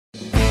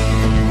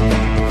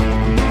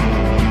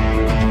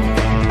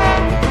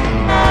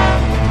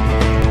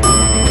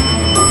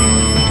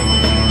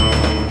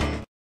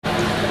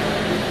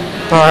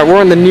Alright,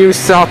 we're in the new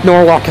South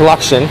Norwalk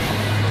Collection.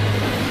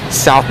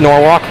 South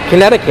Norwalk,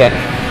 Connecticut.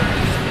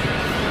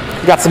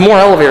 We got some more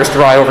elevators to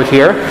ride over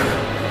here.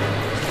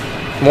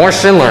 More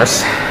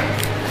Schindlers.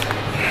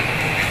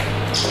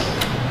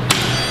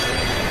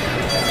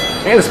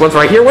 And this one's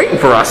right here waiting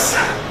for us.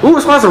 Ooh,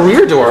 this one has a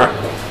rear door.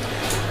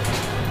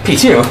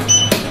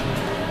 P2.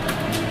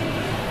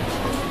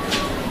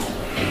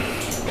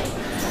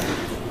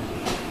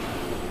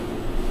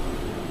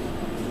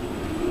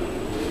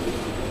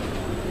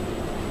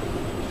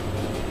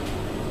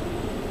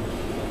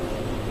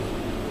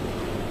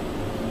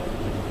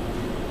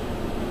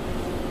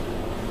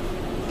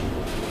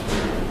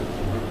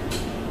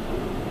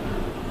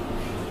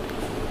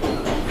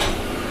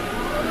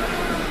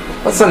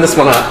 Let's send this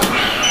one up.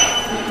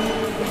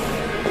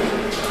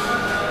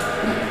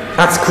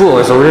 That's cool,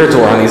 there's a rear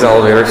door on these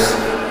elevators.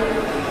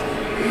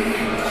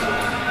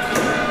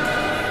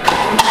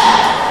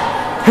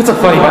 That's a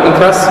funny button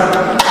press.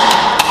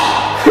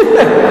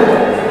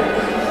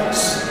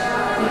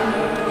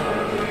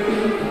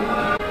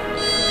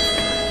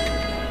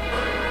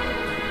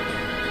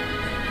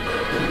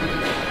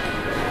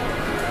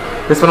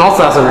 This one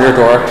also has a rear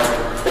door.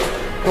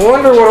 I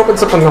wonder what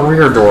opens up on the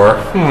rear door.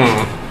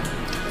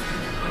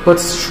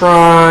 Let's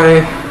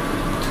try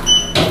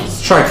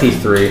key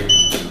 3.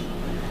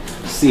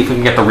 See if we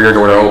can get the rear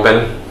door to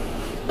open.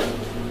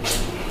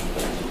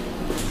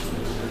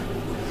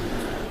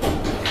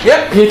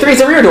 Yep, key 3 is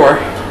a rear door.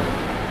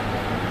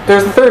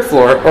 There's the 3rd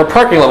floor, or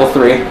parking level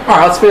 3.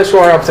 Alright, let's finish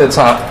going up to the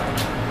top.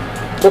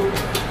 Oop.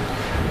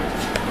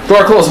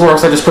 Door close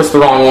works, I just pushed the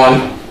wrong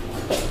one.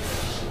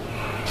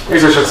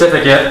 Here's your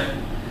certificate.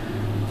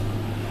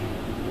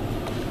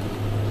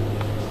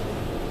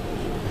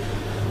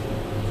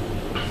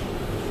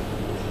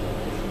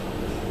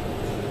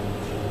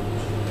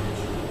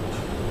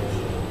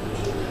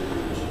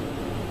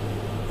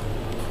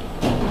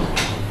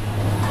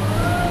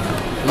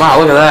 Wow,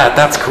 look at that.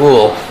 That's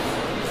cool.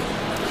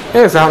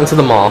 Here's out into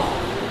the mall.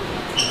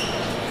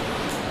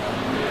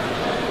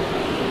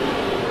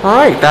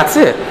 Alright, that's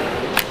it.